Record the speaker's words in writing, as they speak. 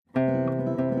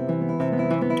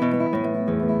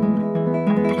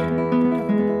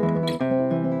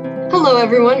Hello,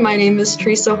 everyone. My name is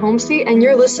Teresa Homsey, and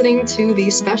you're listening to the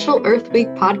special Earth Week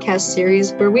podcast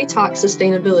series where we talk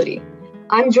sustainability.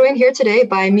 I'm joined here today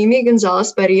by Mimi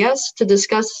Gonzalez Barrias to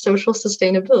discuss social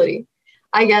sustainability.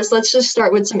 I guess let's just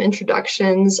start with some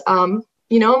introductions.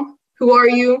 Who are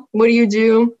you? What do you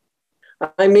do?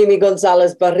 I'm Mimi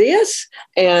Gonzalez Barrias,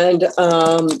 and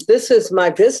this is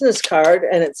my business card,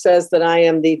 and it says that I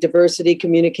am the Diversity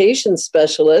Communications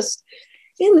Specialist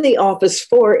in the Office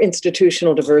for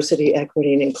Institutional Diversity,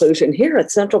 Equity, and Inclusion here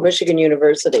at Central Michigan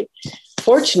University.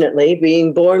 Fortunately,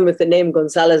 being born with the name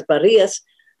Gonzalez Barrias,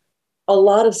 a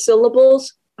lot of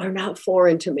syllables are not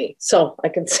foreign to me. So I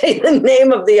can say the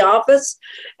name of the office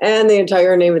and the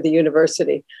entire name of the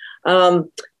university.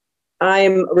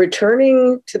 I'm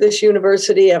returning to this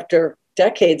university after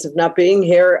decades of not being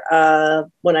here.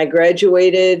 When I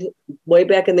graduated way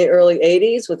back in the early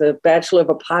 80s with a Bachelor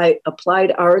of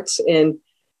Applied Arts in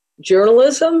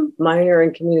journalism, minor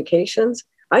in communications,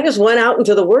 I just went out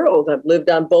into the world. I've lived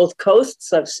on both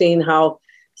coasts. I've seen how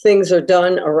things are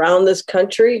done around this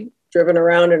country, driven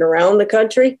around and around the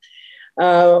country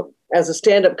as a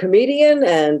stand-up comedian,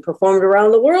 and performed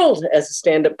around the world as a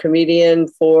stand-up comedian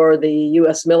for the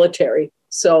U.S. military.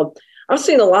 So I've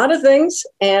seen a lot of things,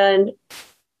 and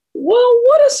well,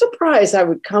 what a surprise I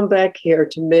would come back here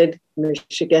to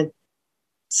mid-Michigan,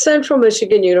 Central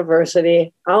Michigan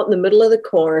University, out in the middle of the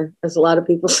corn, as a lot of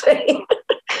people say.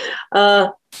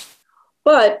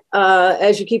 But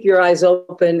as you keep your eyes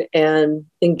open and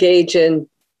engage in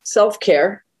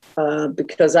self-care,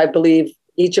 because I believe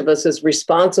each of us is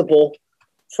responsible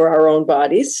for our own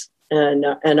bodies and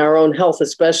our own health,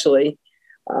 especially.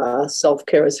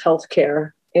 Self-care is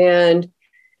healthcare. And,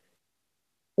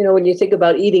 when you think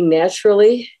about eating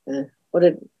naturally,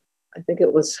 I think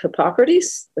it was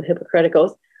Hippocrates, the Hippocratic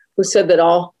Oath, who said that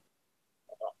all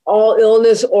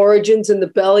illness originates in the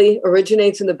belly.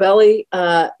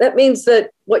 That means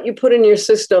that what you put in your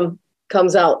system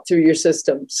comes out through your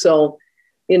system. So,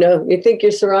 you think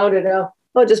you're surrounded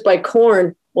just by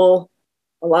corn. Well,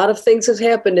 a lot of things have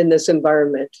happened in this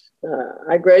environment.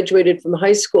 I graduated from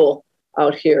high school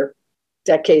out here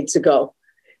decades ago,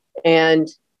 and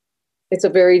it's a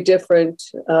very different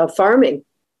farming.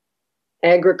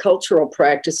 Agricultural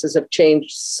practices have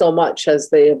changed so much as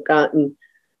they have gotten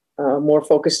more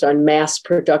focused on mass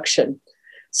production.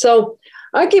 So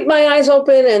I keep my eyes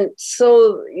open. And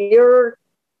so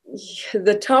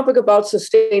the topic about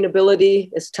sustainability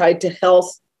is tied to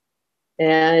health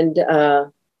and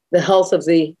the health of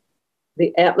the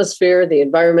atmosphere, the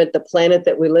environment, the planet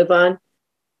that we live on.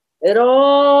 It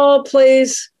all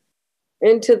plays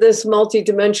into this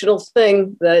multidimensional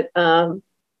thing that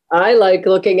I like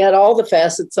looking at all the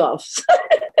facets of.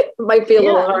 It might be a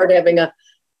little hard having I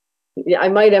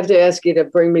might have to ask you to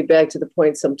bring me back to the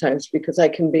point sometimes, because I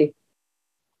don't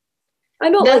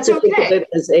like to think of it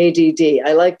as ADD.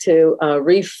 I like to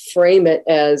reframe it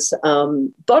as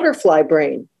butterfly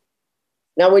brain.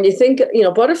 Now, when you think,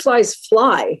 butterflies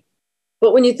fly,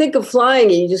 but when you think of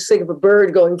flying, you just think of a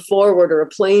bird going forward or a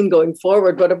plane going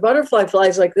forward, but a butterfly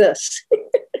flies like this.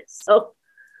 So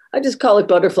I just call it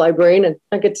butterfly brain, and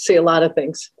I get to see a lot of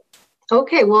things.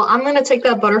 Okay, well, I'm going to take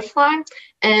that butterfly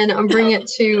and bring it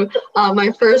to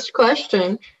my first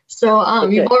question. So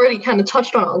Okay. You've already kind of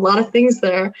touched on a lot of things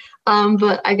there,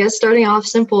 but I guess starting off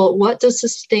simple, what does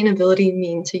sustainability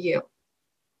mean to you?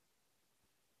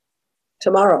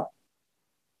 Tomorrow.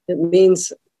 It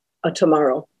means a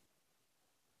tomorrow.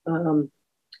 How's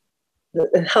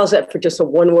that for just a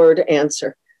one-word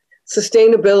answer?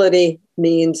 Sustainability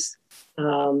means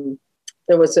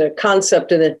there was a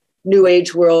concept in the New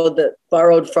Age world that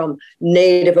borrowed from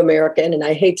Native American, and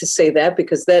I hate to say that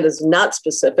because that is not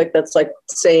specific. That's like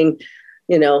saying,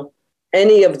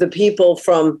 any of the people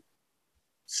from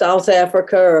South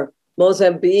Africa or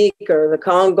Mozambique or the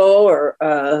Congo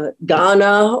or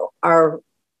Ghana are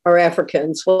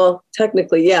Africans. Well,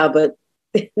 technically, yeah, but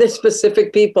they're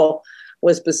specific people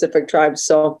with specific tribes.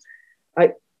 So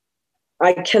I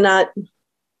cannot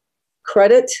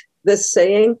credit this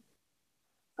saying,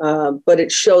 but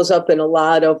it shows up in a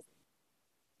lot of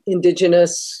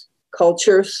indigenous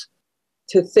cultures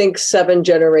to think 7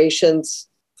 generations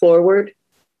forward.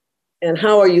 And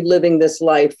how are you living this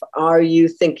life? Are you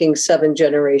thinking 7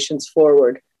 generations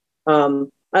forward? I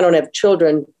don't have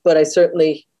children, but I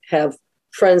certainly have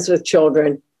friends with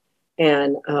children,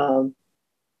 and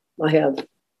I have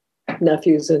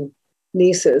nephews and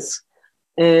nieces.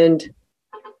 And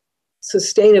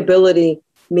sustainability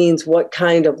means what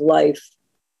kind of life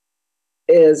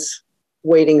is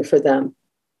waiting for them.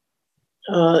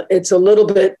 It's a little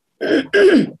bit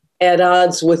at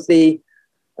odds with the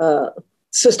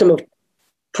system of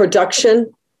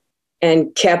production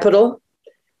and capital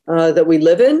that we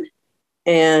live in.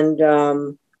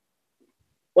 And,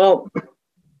 well,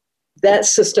 that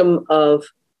system of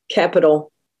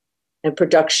capital and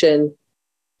production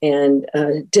and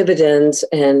dividends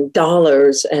and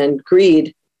dollars and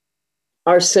greed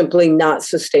are simply not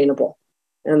sustainable.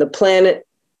 And the planet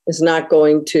is not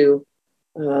going to,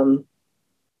 the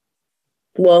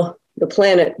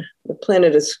planet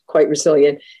is quite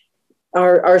resilient.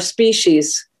 Our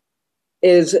species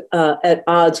is at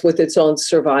odds with its own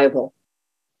survival.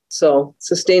 So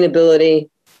sustainability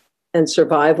and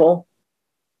survival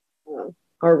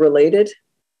are related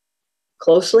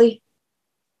closely,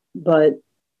 but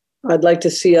I'd like to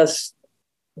see us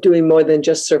doing more than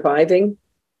just surviving.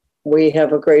 We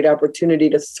have a great opportunity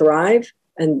to thrive,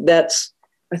 and that's,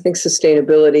 I think,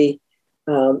 sustainability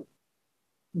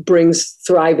brings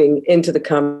thriving into the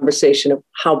conversation of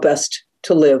how best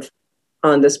to live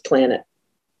on this planet.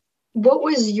 What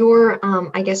was your,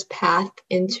 path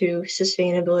into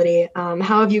sustainability?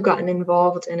 How have you gotten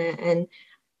involved in it, and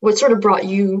what sort of brought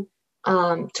you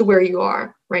to where you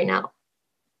are right now?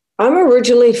 I'm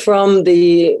originally from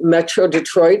the Metro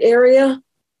Detroit area,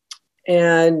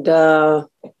 and to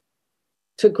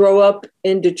grow up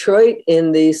in Detroit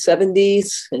in the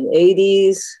 70s and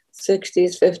 80s,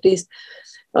 60s, 50s,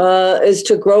 is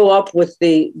to grow up with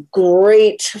the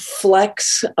great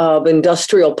flex of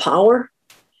industrial power.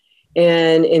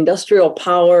 And industrial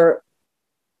power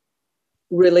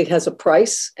really has a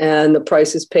price, and the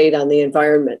price is paid on the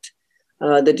environment.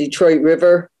 The Detroit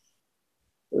River,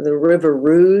 the River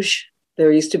Rouge, there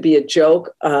used to be a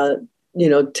joke,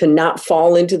 to not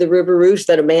fall into the River Rouge,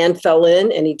 that a man fell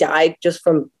in and he died just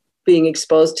from being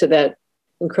exposed to that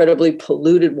incredibly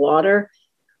polluted water.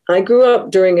 I grew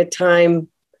up during a time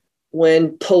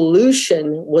when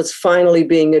pollution was finally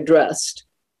being addressed.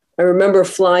 I remember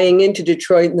flying into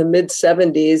Detroit in the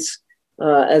mid-70s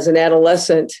as an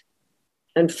adolescent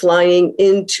and flying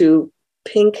into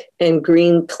pink and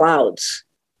green clouds,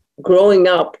 growing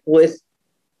up with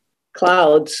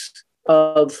clouds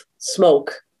of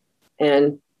smoke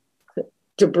and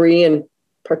debris and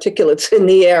particulates in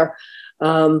the air.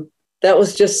 That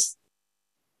was just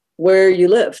where you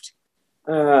lived.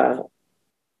 I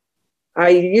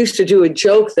used to do a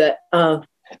joke that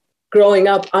growing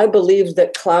up, I believed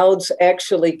that clouds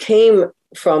actually came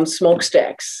from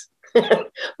smokestacks.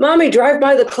 Mommy, drive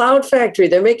by the cloud factory.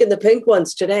 They're making the pink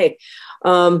ones today.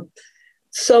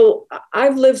 So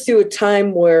I've lived through a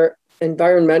time where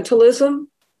environmentalism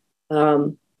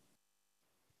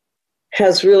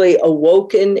has really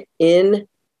awoken in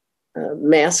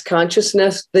mass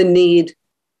consciousness the need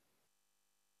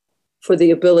for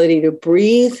the ability to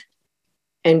breathe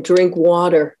and drink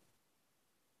water.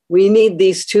 We need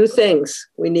these two things.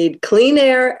 We need clean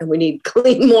air and we need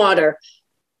clean water.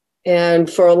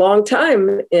 And for a long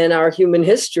time in our human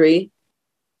history,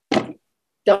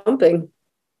 dump.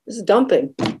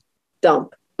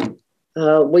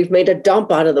 We've made a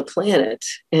dump out of the planet.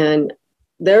 And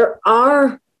there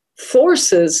are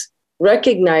forces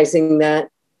recognizing that,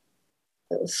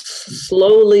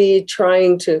 slowly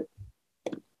trying to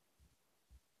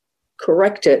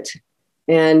correct it.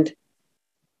 And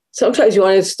sometimes you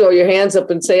want to throw your hands up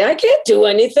and say, I can't do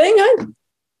anything.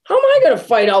 How am I going to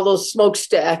fight all those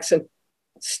smokestacks and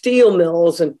steel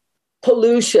mills and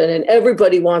pollution? And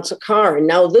everybody wants a car. And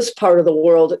now this part of the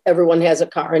world, everyone has a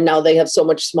car. And now they have so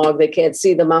much smog, they can't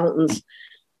see the mountains.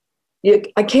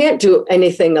 I can't do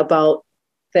anything about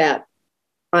that.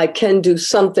 I can do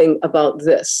something about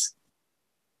this.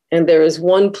 And there is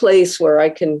one place where I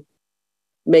can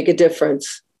make a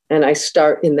difference. And I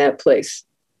start in that place.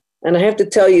 And I have to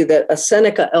tell you that a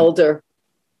Seneca elder,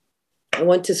 I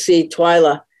went to see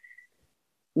Twyla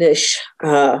Nish,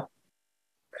 my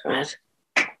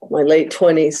late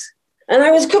 20s. And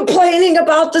I was complaining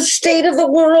about the state of the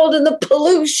world and the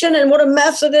pollution and what a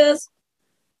mess it is.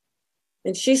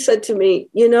 And she said to me,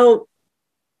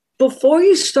 before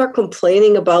you start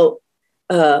complaining about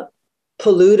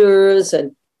polluters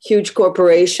and huge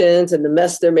corporations and the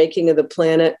mess they're making of the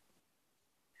planet,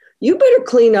 you better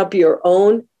clean up your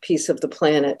own piece of the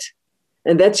planet.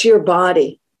 And that's your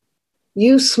body.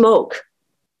 You smoke.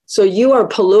 So you are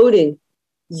polluting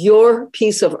your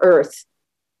piece of earth.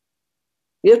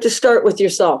 You have to start with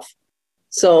yourself.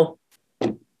 So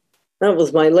that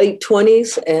was my late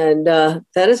 20s. And that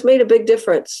has made a big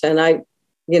difference. And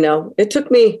it took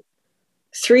me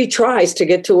 3 tries to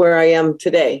get to where I am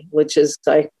today, which is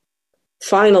I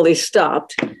finally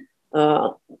stopped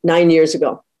 9 years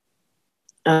ago.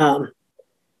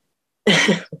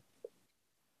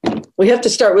 We have to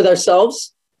start with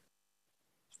ourselves.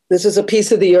 This is a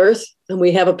piece of the earth, and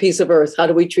we have a piece of earth. How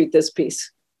do we treat this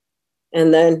piece?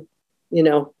 And then, you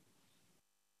know,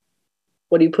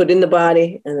 what do you put in the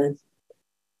body? And then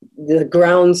the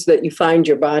grounds that you find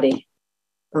your body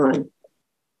on.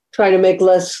 Try to make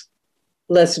less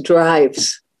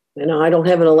drives. You know, I don't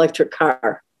have an electric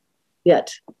car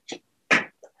yet.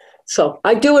 So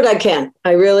I do what I can.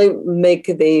 I really make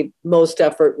the most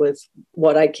effort with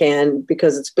what I can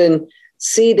because it's been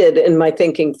seeded in my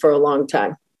thinking for a long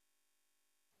time.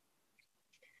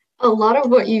 A lot of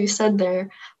what you said there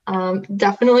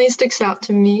definitely sticks out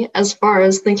to me as far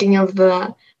as thinking of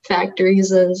the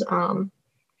factories as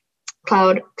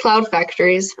cloud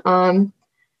factories.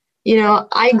 You know,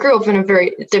 I grew up in a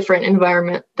very different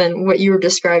environment than what you were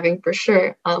describing for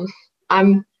sure.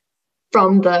 I'm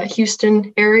from the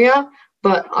Houston area,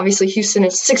 but obviously Houston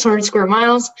is 600 square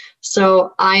miles.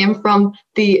 So I am from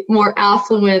the more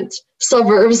affluent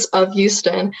suburbs of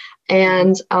Houston.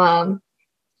 And,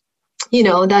 you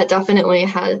know, that definitely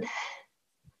had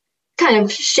kind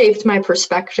of shaped my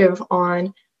perspective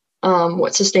on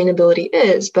what sustainability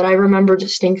is. But I remember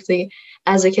distinctly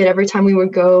as a kid, every time we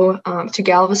would go to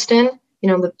Galveston, you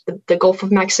know, the Gulf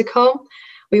of Mexico,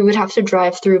 we would have to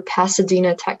drive through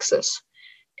Pasadena, Texas.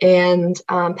 And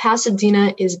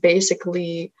Pasadena is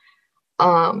basically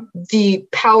the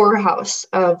powerhouse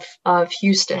of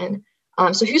Houston.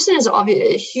 So Houston is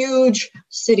obviously a huge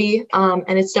city,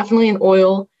 and it's definitely an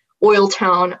oil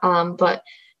town. But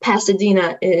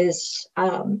Pasadena is,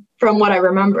 from what I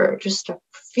remember, just a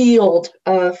field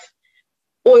of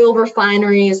oil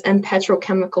refineries and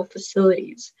petrochemical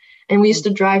facilities. And we used to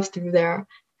drive through there,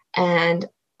 and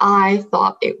I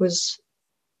thought it was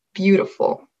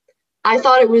beautiful. I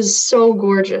thought it was so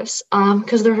gorgeous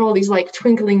because there's all these like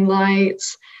twinkling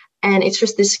lights, and it's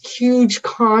just this huge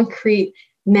concrete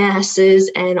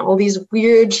masses and all these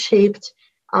weird shaped,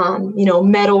 you know,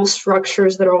 metal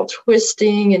structures that are all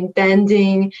twisting and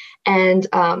bending. And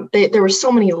there were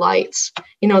so many lights,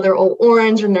 you know, they're all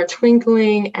orange and they're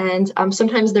twinkling. And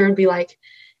sometimes there would be like,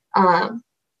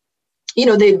 you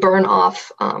know, they'd burn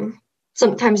off.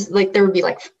 Sometimes like there would be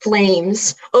like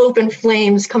flames, open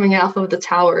flames coming off of the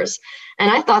towers.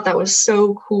 And I thought that was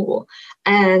so cool.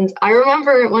 And I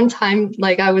remember one time,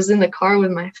 like I was in the car with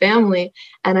my family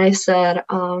and I said,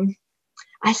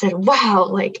 wow,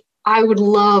 like I would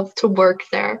love to work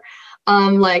there.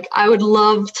 Like I would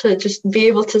love to just be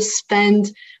able to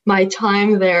spend my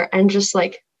time there and just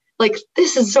like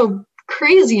this is so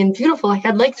crazy and beautiful. Like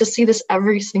I'd like to see this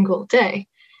every single day.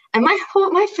 And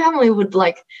my family would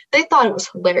like, they thought it was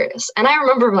hilarious. And I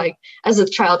remember like as a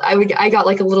child, I got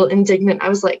like a little indignant. I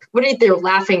was like, what are they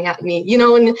laughing at me? You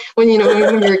know, when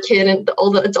you're a kid and all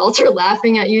the adults are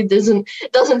laughing at you, it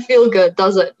doesn't feel good,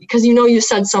 does it? Because you know you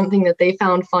said something that they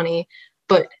found funny,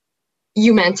 but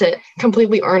you meant it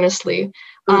completely earnestly.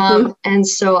 Mm-hmm. And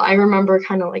so I remember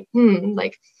kind of like,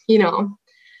 like, you know,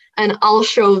 and I'll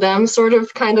show them sort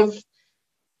of kind of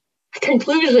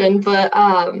conclusion, but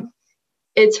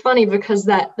it's funny because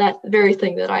that very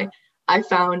thing that I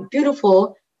found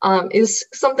beautiful is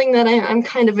something that I'm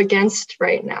kind of against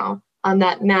right now on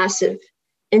that massive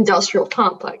industrial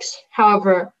complex.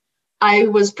 However, I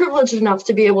was privileged enough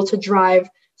to be able to drive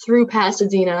through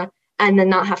Pasadena and then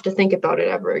not have to think about it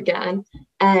ever again.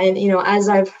 And, you know, as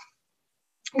I've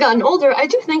gotten older, I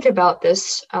do think about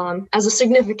this as a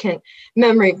significant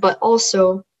memory, but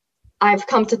also I've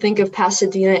come to think of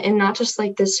Pasadena in not just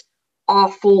like this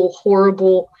awful,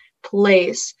 horrible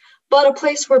place, but a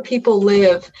place where people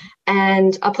live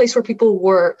and a place where people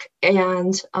work.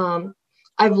 And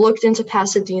I've looked into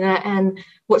Pasadena and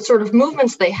what sort of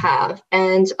movements they have.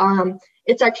 And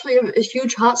it's actually a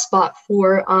huge hotspot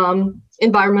for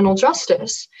environmental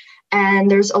justice. And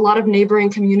there's a lot of neighboring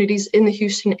communities in the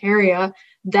Houston area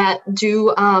that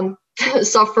do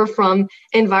suffer from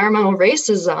environmental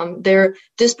racism. They're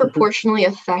disproportionately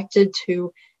affected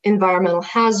to environmental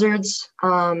hazards.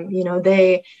 You know,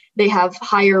 they have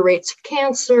higher rates of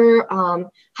cancer,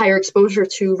 higher exposure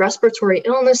to respiratory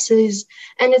illnesses,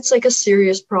 and it's like a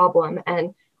serious problem.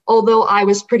 And although I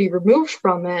was pretty removed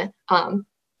from it,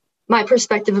 my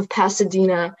perspective of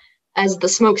Pasadena as the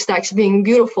smokestacks being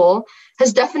beautiful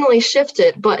has definitely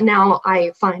shifted, but now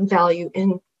I find value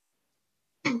in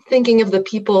thinking of the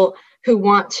people who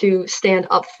want to stand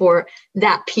up for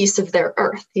that piece of their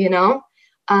earth, you know?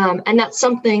 And that's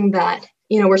something that,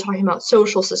 you know, we're talking about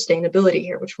social sustainability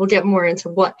here, which we'll get more into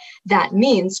what that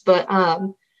means, but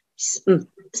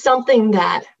something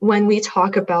that when we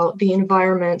talk about the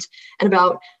environment and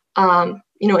about,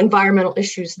 you know, environmental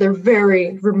issues, they're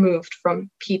very removed from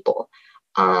people.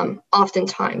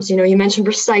 oftentimes. You mentioned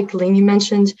recycling, you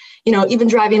mentioned, even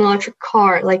driving an electric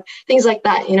car, like things like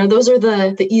that. Those are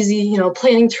the easy,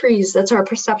 planting trees. That's our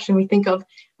perception. We think of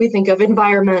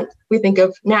environment, we think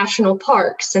of national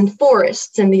parks and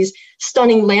forests and these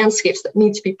stunning landscapes that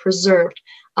need to be preserved,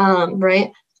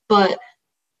 right? But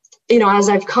as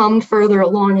I've come further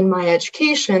along in my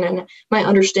education and my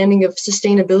understanding of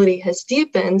sustainability has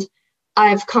deepened,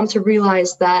 I've come to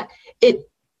realize that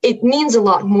it means a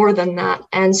lot more than that.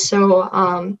 And so,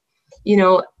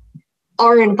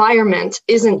 our environment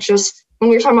isn't just, when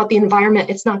we're talking about the environment,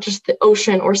 it's not just the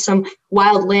ocean or some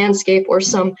wild landscape or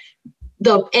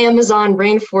the Amazon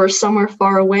rainforest somewhere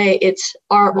far away. It's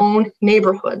our own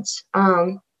neighborhoods,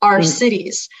 our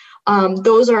cities.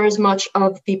 Those are as much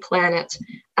of the planet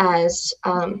as,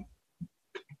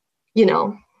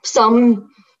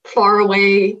 some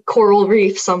faraway coral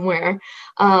reef somewhere.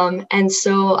 And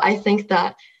so I think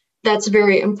that that's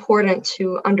very important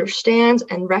to understand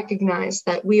and recognize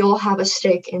that we all have a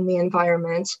stake in the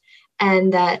environment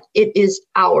and that it is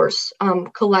ours,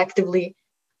 collectively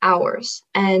ours.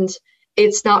 And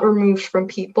it's not removed from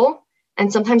people.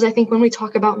 And sometimes I think when we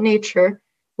talk about nature,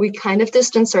 we kind of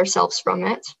distance ourselves from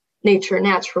it. Nature,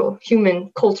 natural,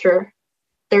 human, culture,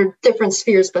 they're different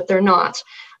spheres, but they're not.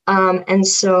 And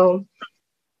so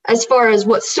as far as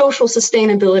what social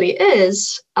sustainability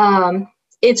is,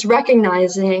 it's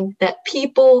recognizing that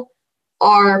people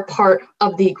are part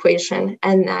of the equation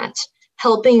and that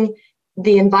helping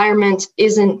the environment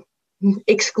isn't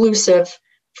exclusive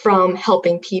from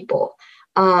helping people.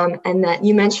 And that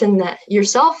you mentioned that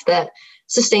yourself, that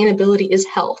sustainability is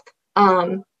health.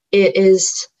 It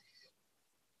is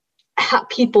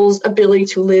people's ability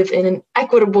to live in an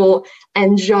equitable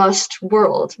and just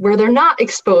world where they're not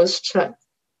exposed to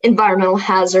environmental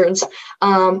hazards,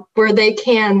 where they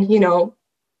can,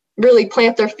 really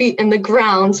plant their feet in the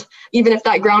ground, even if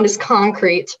that ground is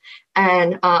concrete,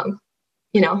 and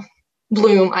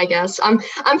bloom. I guess I'm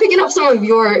picking up some of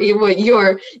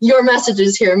your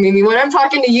messages here, Mimi. When I'm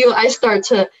talking to you, I start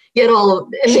to get all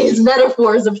in these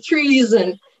metaphors of trees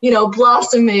and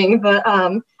blossoming. But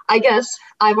I guess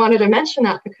I wanted to mention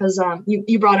that because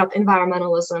you brought up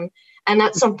environmentalism, and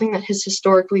that's something that has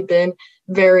historically been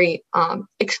very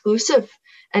exclusive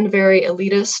and very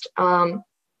elitist.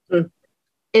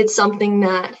 It's something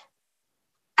that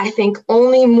I think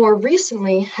only more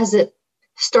recently has it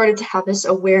started to have this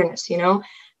awareness.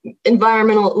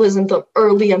 Environmentalism, the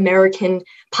early American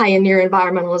pioneer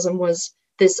environmentalism, was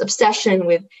this obsession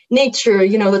with nature,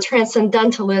 the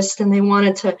transcendentalists, and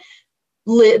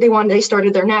they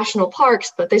started their national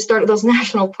parks, but they started those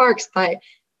national parks by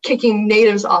kicking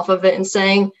natives off of it and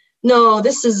saying, no,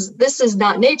 this is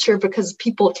not nature because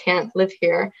people can't live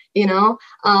here,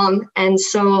 and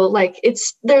so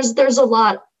there's a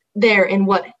lot there in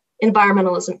what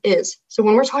environmentalism is. So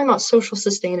when we're talking about social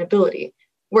sustainability,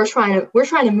 we're trying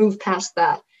to move past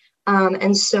that,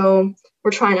 and so we're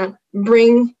trying to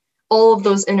bring all of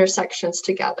those intersections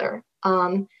together,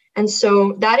 and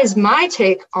so that is my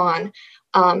take on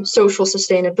social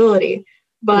sustainability.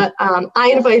 But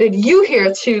I invited you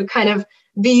here to kind of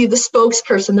be the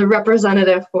spokesperson, the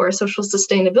representative for social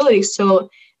sustainability. So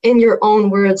in your own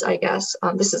words, I guess,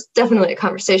 this is definitely a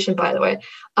conversation, by the way,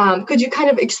 could you kind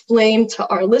of explain to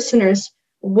our listeners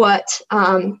what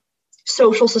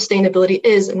social sustainability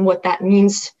is and what that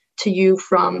means to you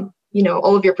from,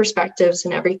 all of your perspectives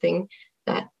and everything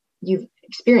that you've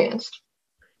experienced?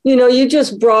 You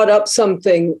just brought up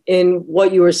something in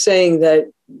what you were saying that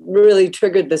really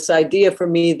triggered this idea for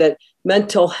me that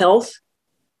mental health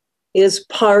is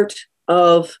part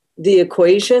of the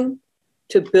equation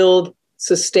to build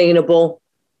sustainable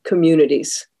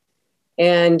communities.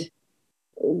 And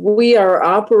we are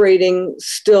operating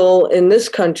still in this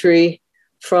country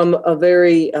from a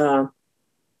very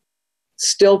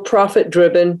still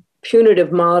profit-driven,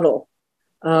 punitive model.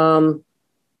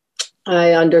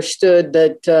 I understood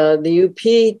that the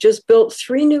UP just built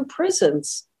 3 new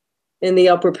prisons in the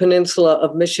Upper Peninsula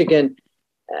of Michigan.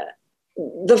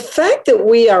 The fact that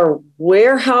we are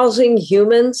warehousing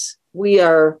humans, we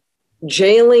are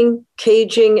jailing,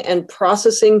 caging, and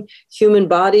processing human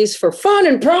bodies for fun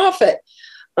and profit,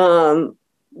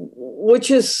 which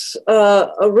is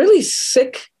a really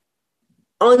sick,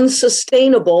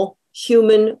 unsustainable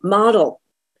human model.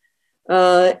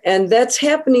 And that's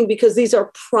happening because these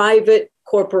are private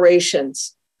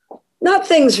corporations, not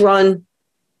things run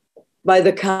by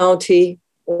the county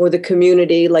or the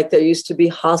community like there used to be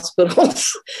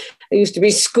hospitals. There used to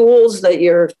be schools that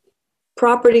your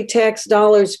property tax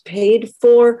dollars paid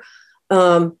for.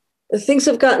 Things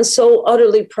have gotten so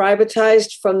utterly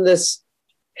privatized from this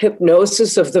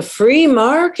hypnosis of the free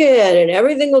market and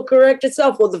everything will correct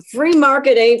itself. Well, the free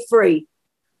market ain't free.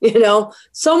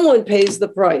 Someone pays the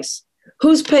price.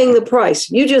 Who's paying the price?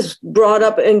 You just brought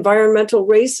up environmental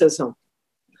racism.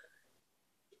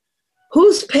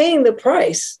 Who's paying the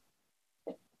price?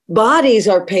 Bodies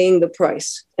are paying the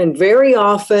price. And very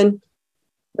often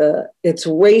it's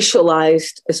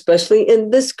racialized, especially in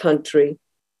this country,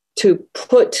 to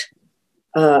put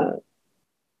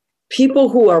people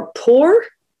who are poor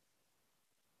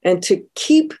and to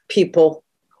keep people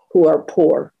who are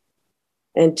poor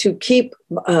and to keep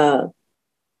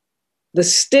the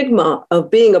stigma of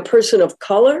being a person of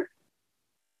color.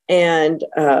 And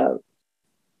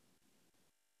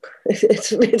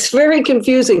it's very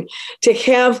confusing to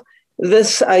have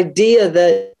this idea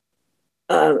that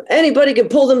anybody can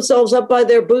pull themselves up by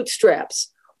their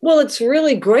bootstraps. Well, it's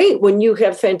really great when you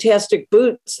have fantastic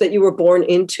boots that you were born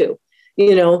into.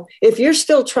 If you're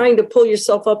still trying to pull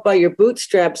yourself up by your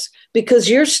bootstraps because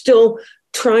you're still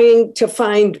trying to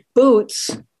find boots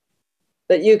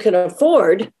that you can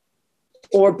afford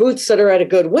or boots that are at a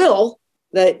Goodwill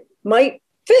that might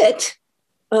fit,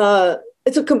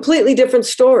 it's a completely different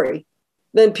story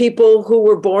than people who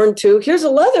were born to, here's a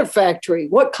leather factory.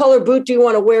 What color boot do you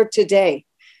want to wear today?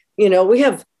 We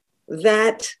have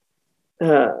that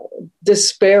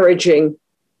disparaging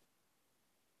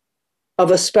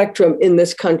of a spectrum in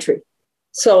this country.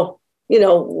 So,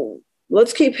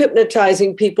 let's keep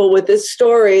hypnotizing people with this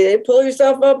story. They pull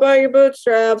yourself up by your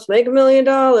bootstraps, make $1 million.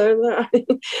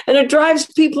 And it drives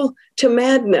people to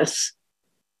madness.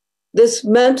 This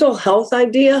mental health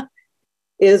idea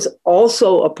is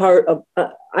also a part of,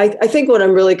 I think what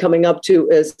I'm really coming up to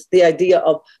is the idea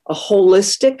of a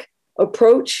holistic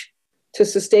approach to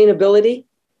sustainability.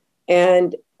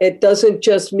 And it doesn't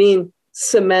just mean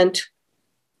cement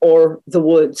or the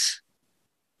woods.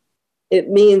 It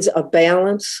means a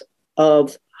balance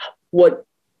of what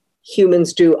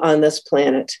humans do on this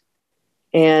planet.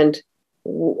 And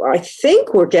I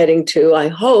think we're getting to, I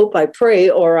hope, I pray,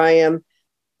 or I am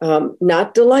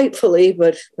not delightfully,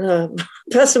 but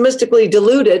pessimistically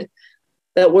deluded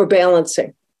that we're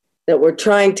balancing, that we're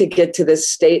trying to get to this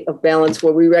state of balance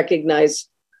where we recognize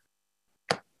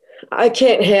I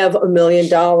can't have $1 million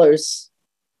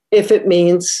if it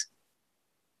means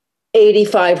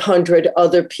 8,500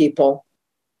 other people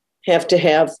have to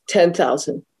have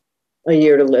 10,000 a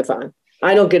year to live on.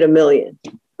 I don't get $1 million.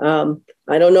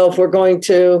 I don't know if we're going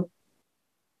to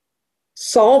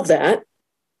solve that.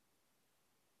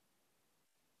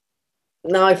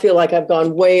 Now I feel like I've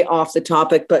gone way off the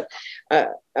topic, but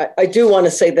I do want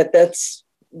to say that that's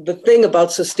the thing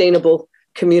about sustainable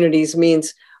communities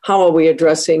means how are we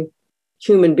addressing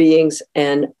human beings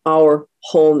and our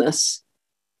wholeness?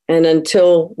 And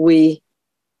until we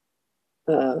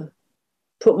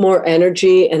put more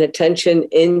energy and attention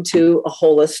into a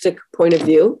holistic point of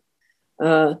view,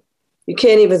 you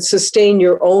can't even sustain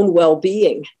your own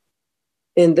well-being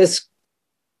in this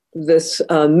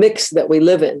mix that we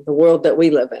live in, the world that we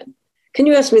live in. Can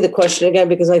you ask me the question again?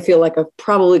 Because I feel like I've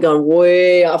probably gone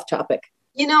way off topic.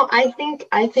 I think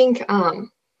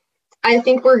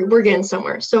we're getting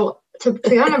somewhere. So to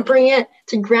kind of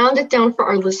to ground it down for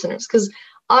our listeners, because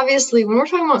obviously when we're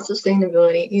talking about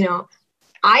sustainability,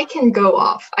 I can go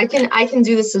off. I can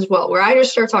do this as well, where I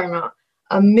just start talking about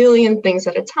a million things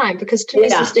at a time, because to me,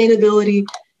 sustainability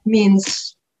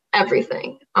means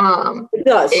everything. It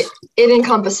does. It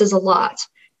encompasses a lot.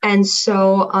 And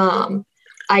so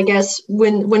I guess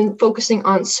when focusing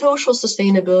on social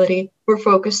sustainability, we're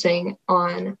focusing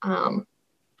on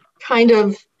kind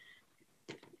of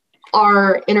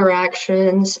our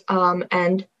interactions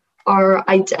and our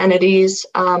identities.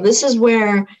 This is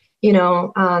where,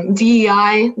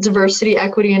 DEI, diversity,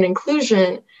 equity, and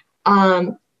inclusion,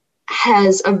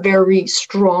 has a very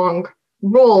strong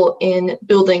role in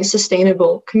building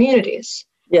sustainable communities.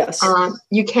 Yes.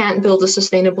 You can't build a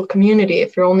sustainable community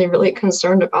if you're only really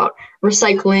concerned about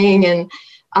recycling and,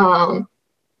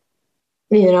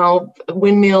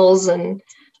 windmills and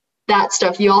that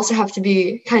stuff. You also have to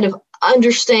be kind of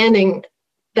understanding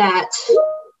that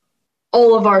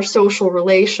all of our social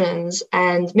relations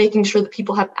and making sure that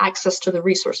people have access to the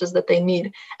resources that they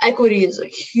need. Equity is a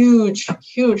huge,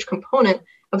 huge component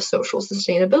of social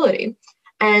sustainability.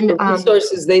 And the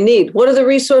resources they need. What are the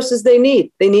resources they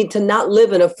need? They need to not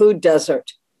live in a food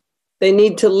desert. They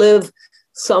need to live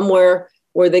somewhere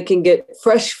where they can get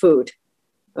fresh food.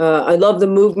 I love the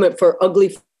movement for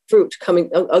ugly food coming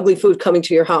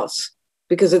to your house,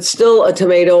 because it's still a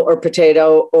tomato or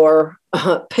potato or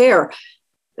a pear,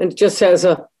 and it just has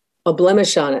a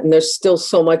blemish on it. And there's still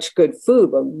so much good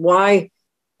food. But why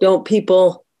don't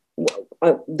people,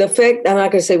 the fact, I'm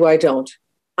not going to say why I don't.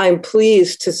 I'm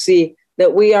pleased to see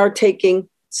that we are taking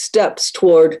steps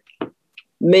toward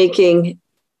making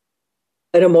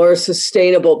it a more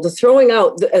sustainable. The throwing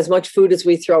out as much food as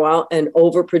we throw out and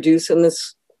overproduce in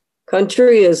this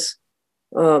country is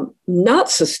not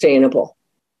sustainable.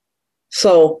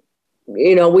 So,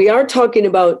 we are talking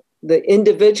about the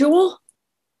individual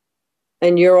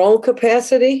and your own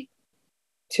capacity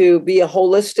to be a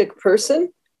holistic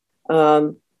person.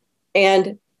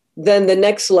 And then the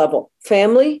next level,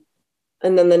 family.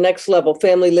 And then the next level,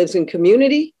 family lives in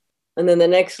community. And then the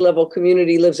next level,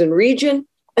 community lives in region.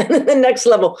 And then the next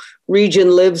level,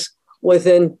 region lives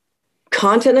within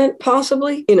continent,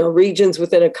 possibly, regions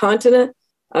within a continent.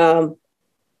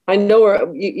 I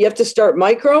know you have to start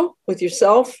micro with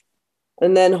yourself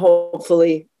and then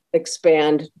hopefully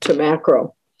expand to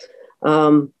macro.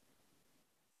 But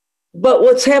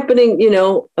what's happening,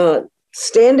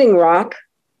 Standing Rock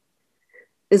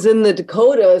is in the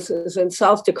Dakotas, is in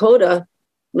South Dakota,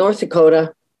 North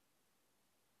Dakota.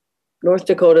 North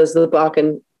Dakota is the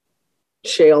Bakken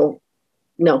Shale.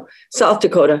 No, South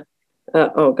Dakota.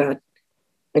 Oh, God.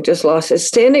 I just lost it.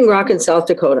 Standing Rock in South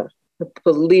Dakota. I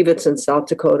believe it's in South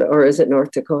Dakota, or is it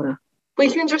North Dakota? We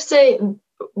can just say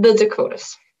the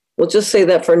Dakotas. We'll just say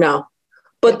that for now.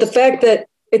 But the fact that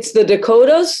it's the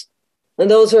Dakotas,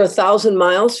 and those are 1,000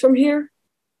 miles from here,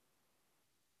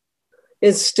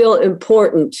 is still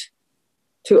important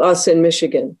to us in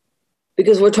Michigan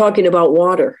because we're talking about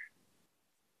water.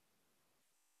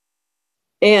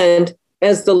 And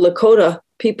as the Lakota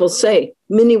people say,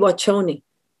 Mini Wachoni,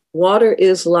 water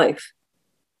is life.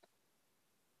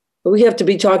 We have to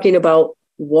be talking about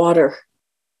water.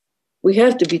 We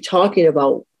have to be talking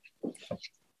about,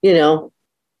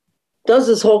 does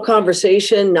this whole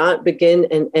conversation not begin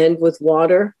and end with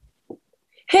water?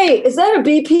 Hey, is that a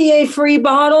BPA-free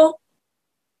bottle?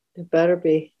 It better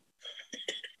be.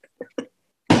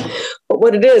 But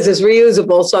what it is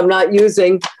reusable, so I'm not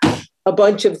using a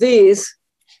bunch of these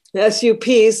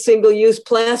SUPs, single-use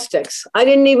plastics. I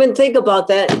didn't even think about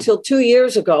that until 2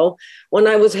 years ago when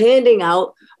I was handing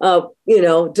out,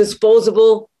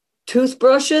 disposable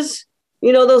toothbrushes.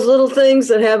 Those little things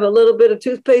that have a little bit of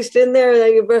toothpaste in there, and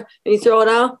then you throw it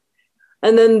out.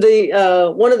 And then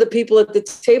one of the people at the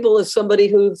table is somebody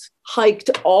who's hiked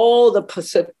all the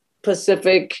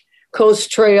Pacific Coast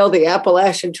Trail, the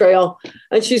Appalachian Trail.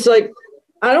 And she's like,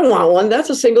 I don't want one. That's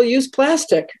a single-use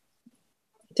plastic.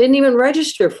 Didn't even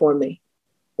register for me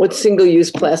what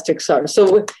single-use plastics are.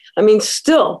 So,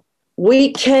 still,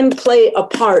 we can play a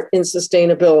part in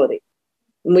sustainability.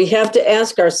 And we have to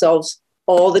ask ourselves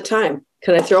all the time,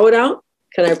 can I throw it out?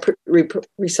 Can I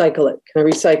recycle it? Can I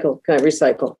recycle? Can I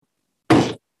recycle?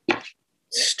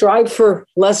 Strive for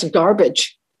less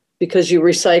garbage because you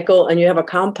recycle and you have a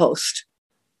compost.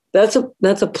 That's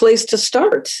a place to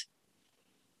start.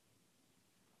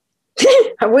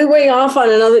 Are we way off on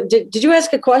another? Did you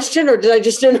ask a question or did I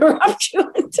just interrupt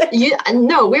you?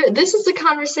 No, this is a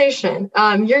conversation.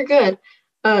 You're good.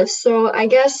 So I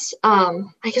guess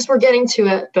we're getting to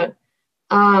it, but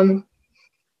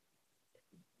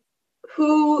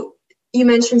who you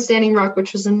mentioned Standing Rock,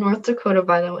 which was in North Dakota,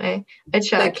 by the way. I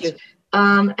checked. Thank you.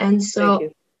 And so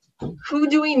who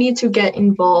do we need to get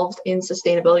involved in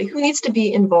sustainability? Who needs to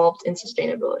be involved in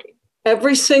sustainability?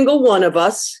 Every single one of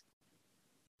us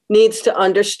needs to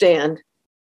understand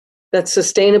that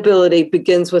sustainability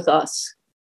begins with us.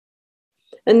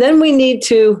 And then we need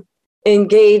to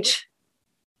engage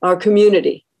our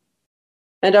community.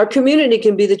 And our community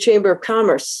can be the Chamber of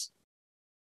Commerce,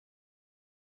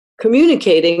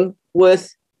 communicating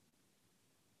with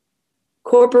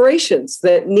corporations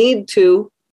that need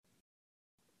to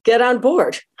get on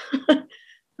board.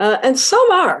 And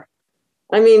some are.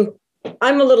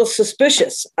 I'm a little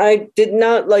suspicious. I did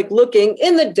not like looking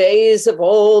in the days of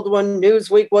old when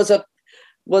Newsweek was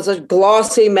a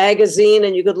glossy magazine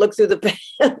and you could look through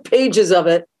the pages of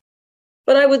it.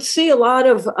 But I would see a lot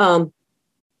of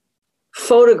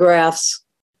photographs,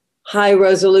 high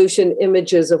resolution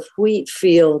images of wheat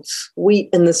fields, wheat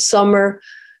in the summer,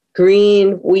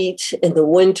 green wheat in the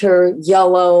winter,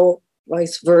 yellow,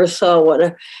 vice versa,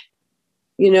 whatever.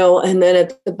 And then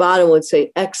at the bottom would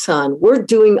say, Exxon, we're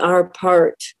doing our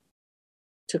part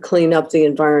to clean up the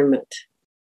environment.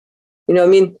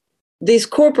 These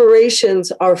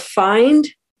corporations are fined,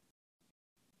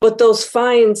 but those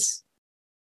fines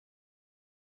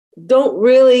don't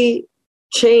really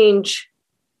change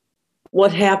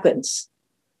what happens.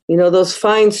 Those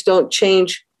fines don't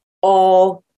change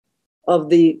all of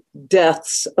the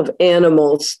deaths of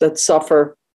animals that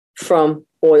suffer from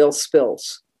oil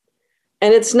spills.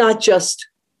 And it's not just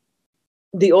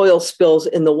the oil spills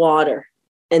in the water.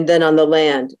 and then on the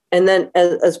land, and then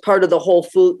as part of the whole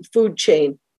food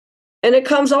chain. And it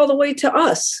comes all the way to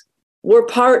us. We're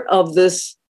part of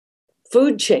this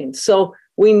food chain. So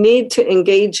we need to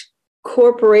engage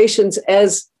corporations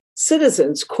as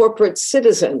citizens, corporate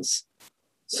citizens,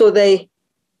 so they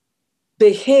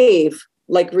behave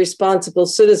like responsible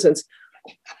citizens.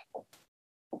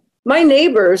 My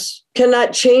neighbors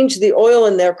cannot change the oil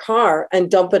in their car and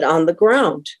dump it on the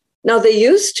ground. Now, they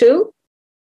used to.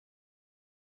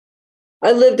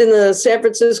 I lived in the San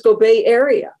Francisco Bay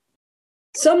Area.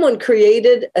 Someone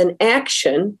created an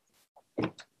action,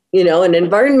 an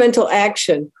environmental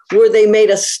action, where they made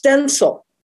a stencil.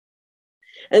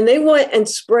 And they went and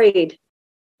sprayed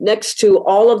next to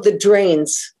all of the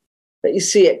drains that you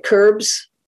see at curbs.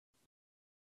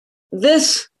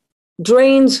 This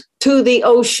drains to the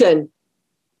ocean.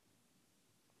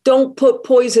 Don't put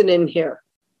poison in here.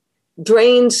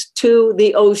 Drains to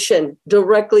the ocean,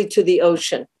 directly to the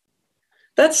ocean.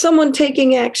 That's someone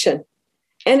taking action.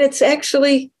 And it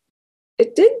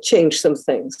did change some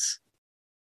things.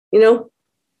 We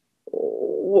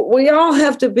all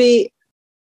have to be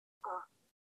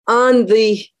on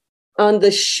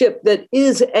the ship that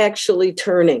is actually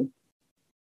turning.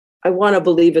 I want to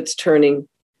believe it's turning,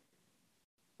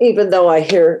 even though I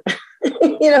hear,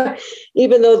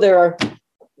 even though there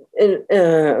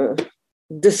are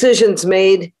decisions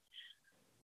made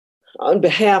on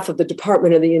behalf of the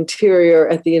Department of the Interior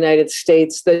at the United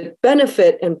States that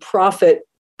benefit and profit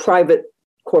private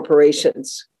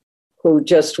corporations who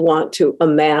just want to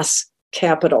amass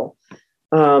capital.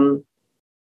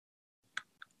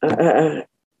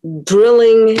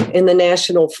 Drilling in the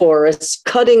national forests,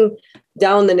 cutting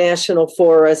down the national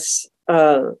forests.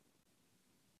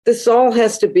 This all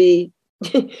has to be,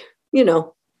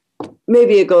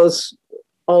 maybe it goes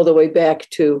all the way back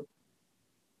to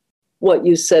what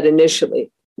you said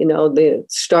initially. The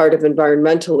start of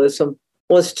environmentalism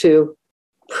was to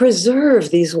preserve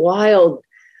these wild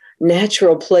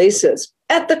natural places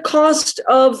at the cost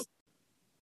of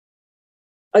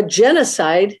a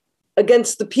genocide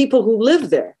against the people who live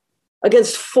there,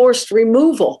 against forced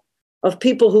removal of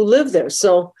people who live there.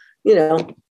 So,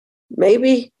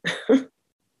 maybe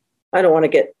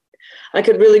I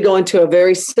could really go into a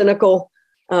very cynical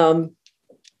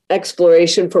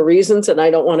exploration for reasons, and I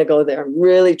don't want to go there. I'm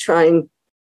really trying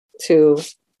to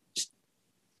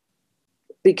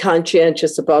be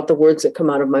conscientious about the words that come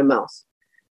out of my mouth.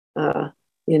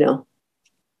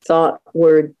 Thought,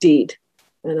 word, deed.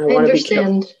 And I want to be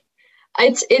careful.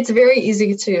 It's very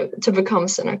easy to become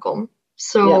cynical.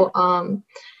 So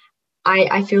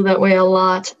I feel that way a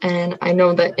lot. And I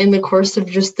know that in the course of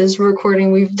just this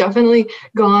recording, we've definitely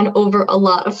gone over a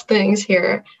lot of things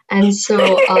here. And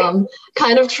so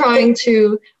kind of trying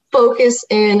to focus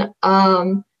in,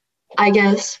 I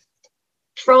guess,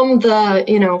 from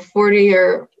the, 40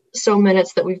 or so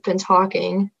minutes that we've been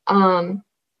talking.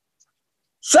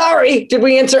 Sorry, did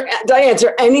I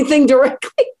answer anything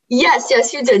directly?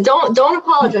 Yes, you did. Don't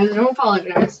apologize. Don't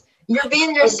apologize. You're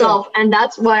being yourself, okay. And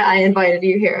that's why I invited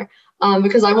you here,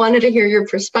 because I wanted to hear your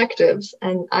perspectives,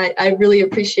 and I really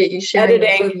appreciate you sharing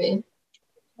it with me.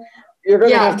 You're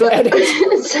going to have to edit.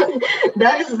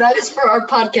 that is for our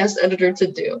podcast editor to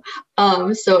do.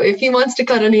 So if he wants to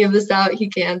cut any of this out, he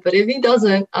can. But if he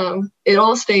doesn't, it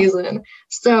all stays in.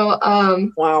 So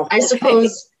wow. I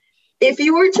suppose if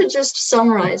you were to just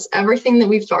summarize everything that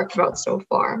we've talked about so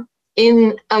far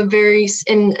in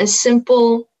a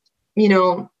simple,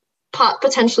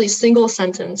 potentially single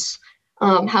sentence,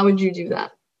 how would you do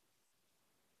that?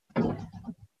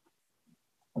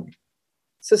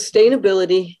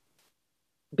 Sustainability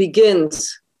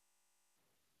begins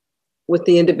with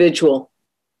the individual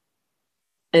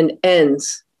and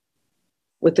ends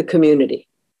with the community.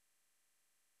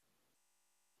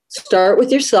 Start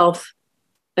with yourself,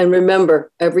 and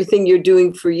remember, everything you're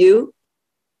doing for you,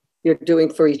 you're doing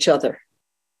for each other.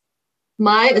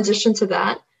 My addition to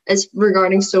that, as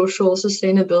regarding social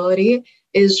sustainability,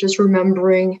 is just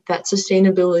remembering that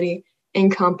sustainability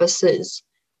encompasses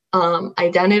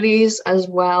identities as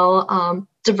well,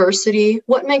 diversity,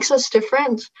 what makes us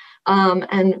different,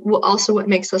 and also what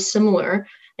makes us similar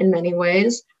in many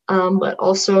ways, but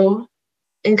also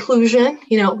inclusion,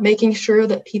 making sure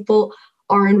that people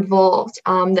are involved,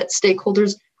 that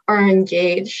stakeholders are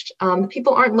engaged,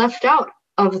 people aren't left out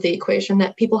of the equation,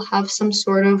 that people have some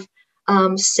sort of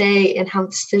say in how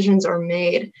decisions are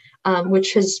made,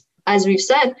 which has, as we've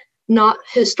said, not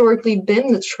historically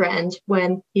been the trend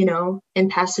when, in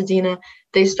Pasadena,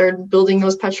 they started building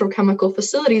those petrochemical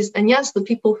facilities. And yes, the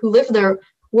people who lived there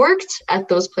worked at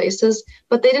those places,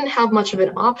 but they didn't have much of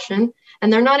an option,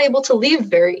 and they're not able to leave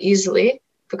very easily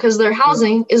because their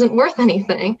housing isn't worth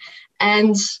anything.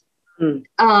 And,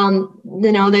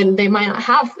 they might not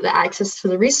have the access to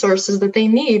the resources that they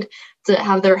need to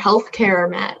have their health care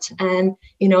met. And,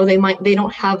 they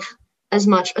don't have as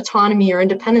much autonomy or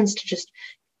independence to just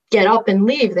get up and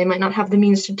leave. They might not have the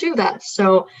means to do that.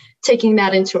 So taking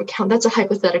that into account, that's a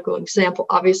hypothetical example.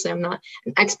 Obviously, I'm not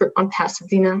an expert on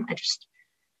Pasadena.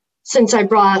 Since I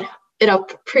brought it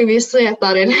up previously, I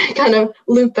thought I'd kind of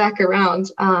loop back around.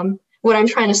 What I'm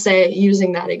trying to say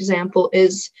using that example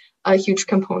is a huge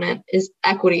component is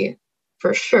equity,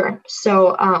 for sure.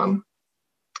 So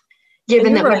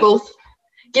given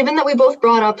that we both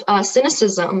brought up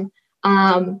cynicism,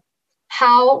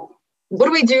 what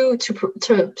do we do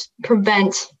to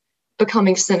prevent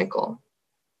becoming cynical?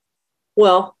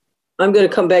 Well, I'm going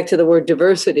to come back to the word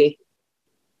diversity.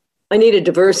 I need a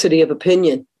diversity of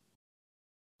opinion.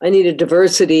 I need a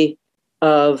diversity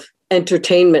of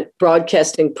entertainment,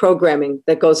 broadcasting, programming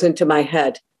that goes into my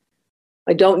head.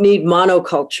 I don't need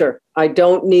monoculture. I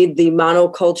don't need the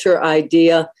monoculture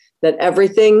idea that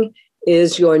everything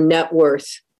is your net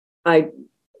worth. That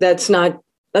is not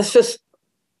a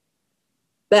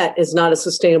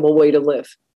sustainable way to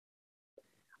live.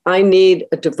 I need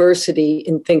a diversity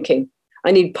in thinking.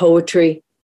 I need poetry,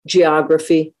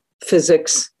 geography,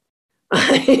 physics.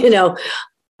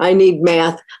 I need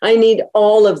math. I need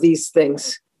all of these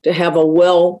things to have a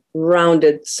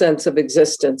well-rounded sense of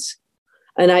existence.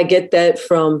 And I get that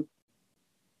from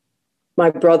my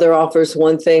brother offers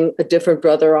one thing, a different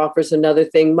brother offers another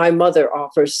thing, my mother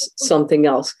offers something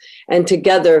else. And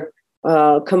together,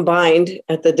 combined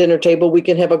at the dinner table, we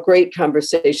can have a great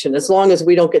conversation as long as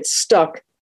we don't get stuck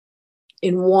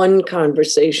in one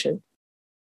conversation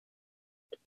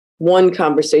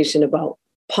about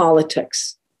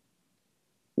politics,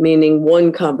 meaning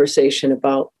one conversation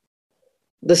about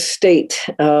the state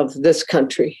of this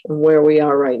country and where we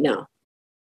are right now.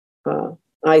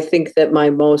 I think that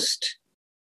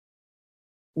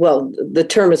the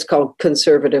term is called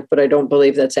conservative, but I don't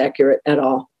believe that's accurate at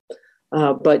all.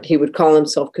 But he would call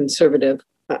himself conservative.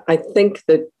 I think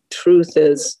the truth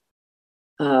is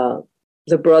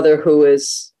the brother who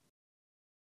is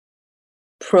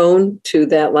prone to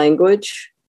that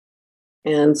language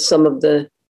and some of the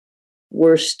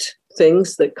worst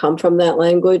things that come from that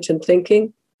language and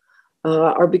thinking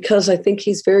are because I think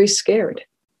he's very scared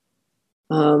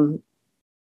and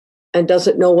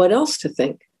doesn't know what else to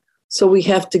think. So we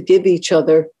have to give each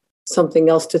other something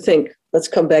else to think. Let's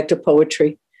come back to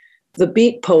poetry. The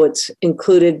beat poets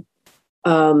included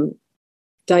Diane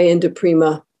de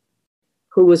Prima,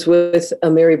 who was with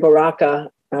Amiri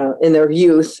Baraka in their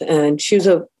youth, and she was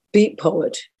a beat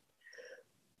poet.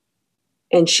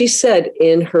 And she said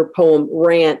in her poem,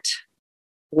 Rant,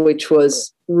 which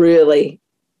was really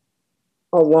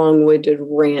a long-winded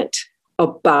rant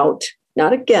about,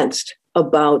 not against,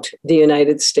 about the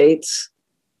United States.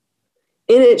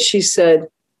 In it, she said,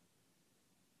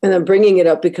 and I'm bringing it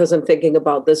up because I'm thinking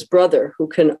about this brother who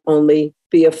can only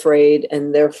be afraid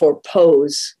and therefore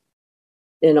pose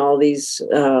in all these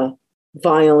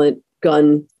violent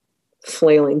gun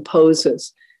flailing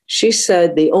poses. She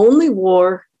said, the only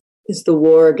war is the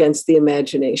war against the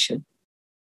imagination.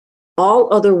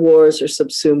 All other wars are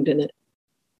subsumed in it.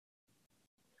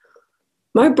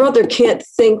 My brother can't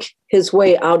think his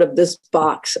way out of this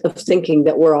box of thinking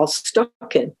that we're all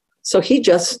stuck in. So he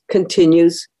just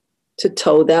continues to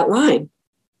toe that line.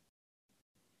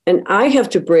 And I have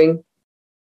to bring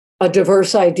a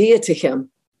diverse idea to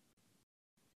him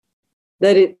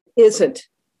that it isn't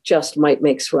just might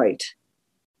makes right.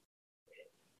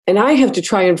 And I have to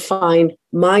try and find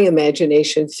my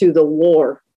imagination through the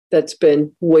war that's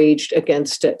been waged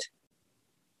against it.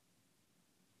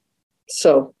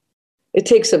 So it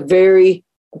takes a very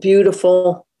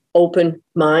beautiful, open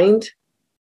mind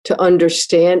to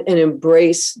understand and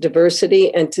embrace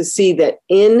diversity and to see that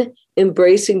in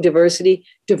embracing diversity,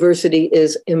 diversity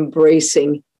is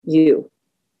embracing you.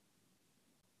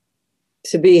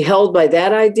 To be held by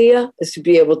that idea is to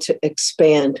be able to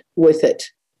expand with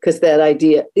it, because that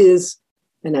idea is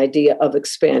an idea of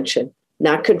expansion,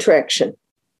 not contraction.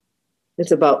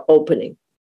 It's about opening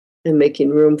and making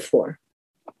room for.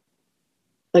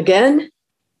 Again,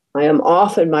 I am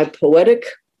off in my poetic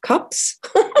cups,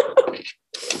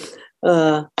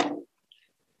 but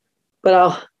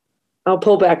I'll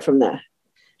pull back from that.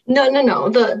 No.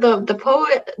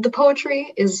 The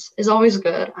poetry is always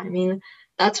good. I mean,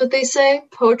 that's what they say.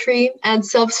 Poetry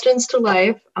adds substance to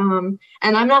life. And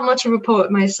I'm not much of a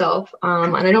poet myself,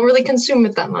 and I don't really consume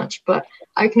it that much, but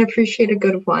I can appreciate a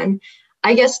good one.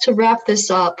 I guess to wrap this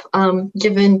up,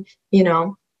 given,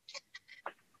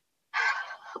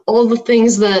 all the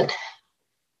things that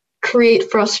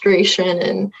create frustration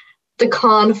and the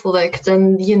conflict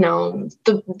and,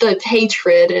 the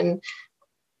hatred and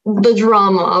the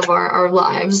drama of our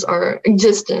lives, our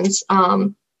existence.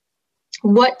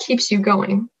 What keeps you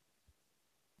going?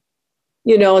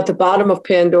 At the bottom of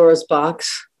Pandora's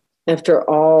box, after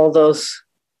all those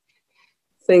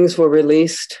things were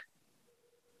released,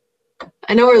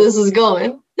 I know where this is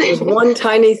going. There's one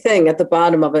tiny thing at the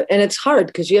bottom of it. And it's hard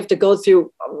because you have to go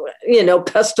through,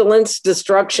 pestilence,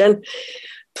 destruction,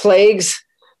 plagues,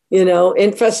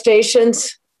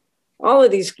 infestations, all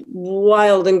of these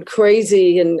wild and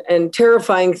crazy and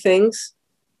terrifying things.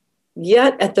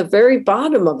 Yet at the very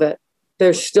bottom of it,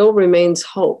 there still remains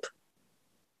hope.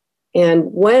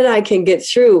 And when I can get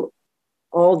through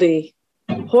all the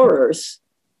horrors,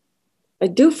 I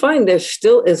do find there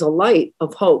still is a light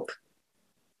of hope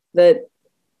that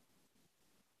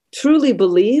truly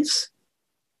believes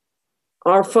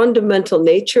our fundamental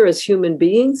nature as human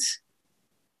beings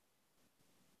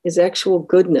is actual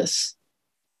goodness,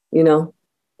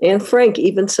 Anne Frank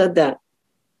even said that.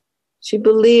 She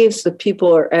believes that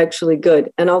people are actually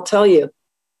good. And I'll tell you,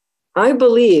 I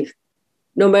believe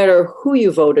no matter who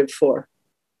you voted for,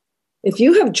 if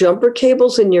you have jumper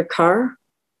cables in your car,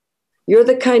 you're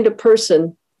the kind of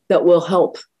person that will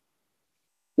help.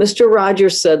 Mr.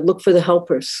 Rogers said, look for the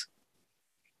helpers.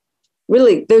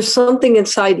 Really, there's something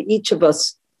inside each of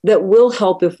us that will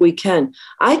help if we can.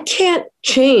 I can't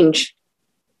change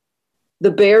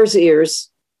the Bears Ears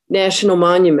National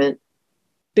Monument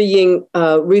being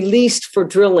released for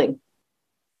drilling.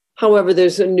 However,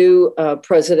 there's a new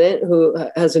president who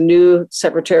has a new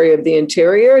Secretary of the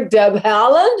Interior, Deb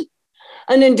Haaland,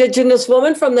 an Indigenous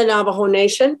woman from the Navajo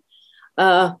Nation,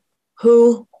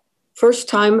 who first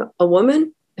time a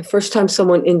woman and first time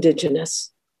someone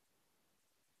Indigenous,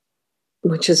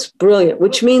 which is brilliant,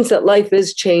 which means that life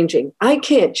is changing. I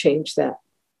can't change that,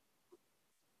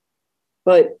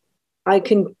 but I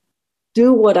can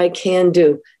do what I can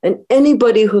do. And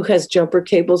anybody who has jumper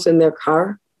cables in their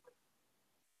car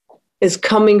is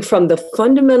coming from the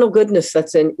fundamental goodness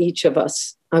that's in each of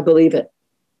us. I believe it.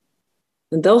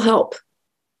 And they'll help.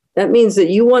 That means that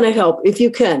you want to help if you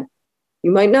can.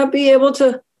 You might not be able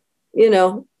to,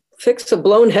 fix a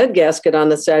blown head gasket on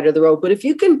the side of the road, but if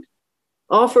you can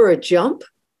offer a jump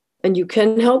and you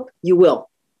can help, you will.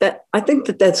 I think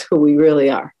that's who we really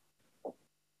are.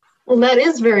 Well, that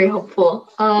is very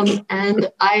hopeful.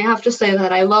 And I have to say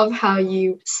that I love how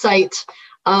you cite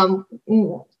a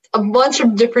bunch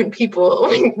of different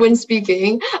people when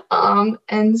speaking.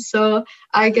 And so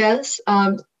I guess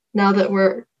now that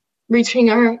we're reaching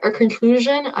our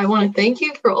conclusion, I want to thank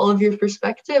you for all of your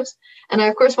perspectives. And I,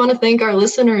 of course, want to thank our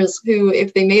listeners who,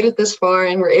 if they made it this far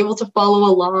and were able to follow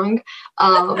along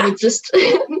with just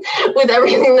with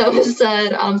everything that was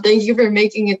said, thank you for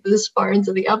making it this far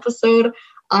into the episode.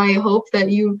 I hope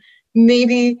that you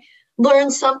maybe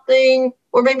learned something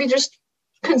or maybe just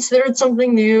considered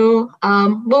something new.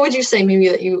 What would you say, Mimi,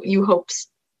 that you hope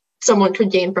someone could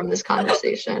gain from this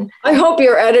conversation? I hope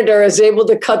your editor is able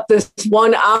to cut this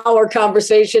 1 hour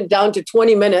conversation down to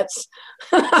 20 minutes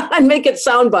and make it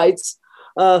sound bites.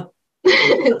 Okay.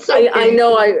 I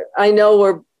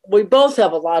know we both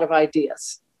have a lot of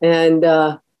ideas. And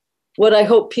what I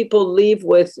hope people leave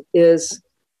with is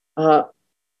a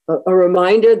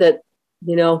reminder that,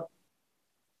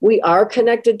 we are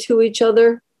connected to each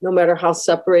other, no matter how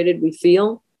separated we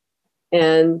feel.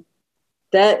 And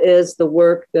that is the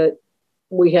work that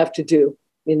we have to do,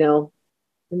 and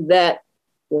that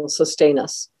will sustain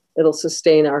us. It'll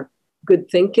sustain our good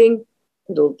thinking.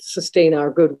 It'll sustain our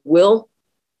goodwill,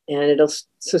 and it'll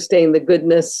sustain the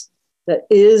goodness that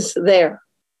is there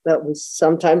that we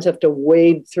sometimes have to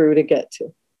wade through to get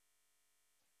to.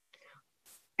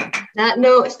 That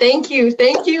note, thank you,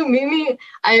 Mimi.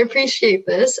 I appreciate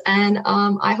this, and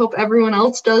I hope everyone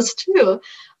else does too.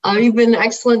 You've been an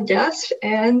excellent guest,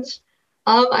 and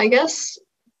I guess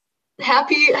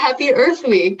happy Earth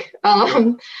Week.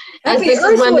 As this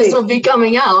is when this will be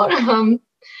coming out,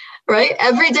 right?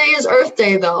 Every day is Earth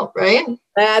Day, though, right?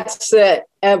 That's it.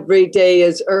 Every day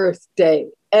is Earth Day.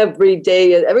 Every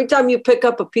time you pick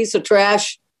up a piece of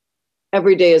trash,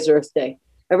 every day is Earth Day.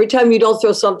 Every time you don't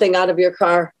throw something out of your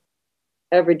car,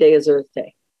 every day is Earth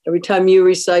Day. Every time you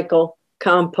recycle,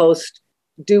 compost,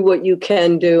 do what you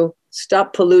can do,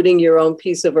 stop polluting your own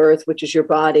piece of earth, which is your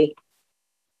body.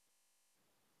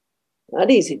 Not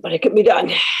easy, but it can be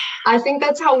done. I think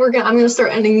that's how I'm going to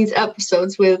start ending these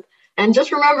episodes with, and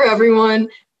just remember, everyone,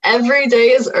 every day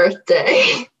is Earth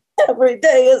Day. Every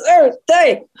day is Earth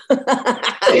Day.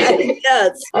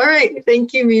 Yes. All right.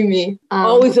 Thank you, Mimi.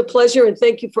 Always a pleasure, and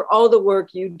thank you for all the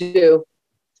work you do.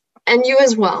 And you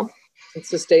as well. and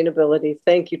sustainability.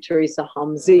 Thank you, Teresa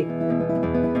Homsi.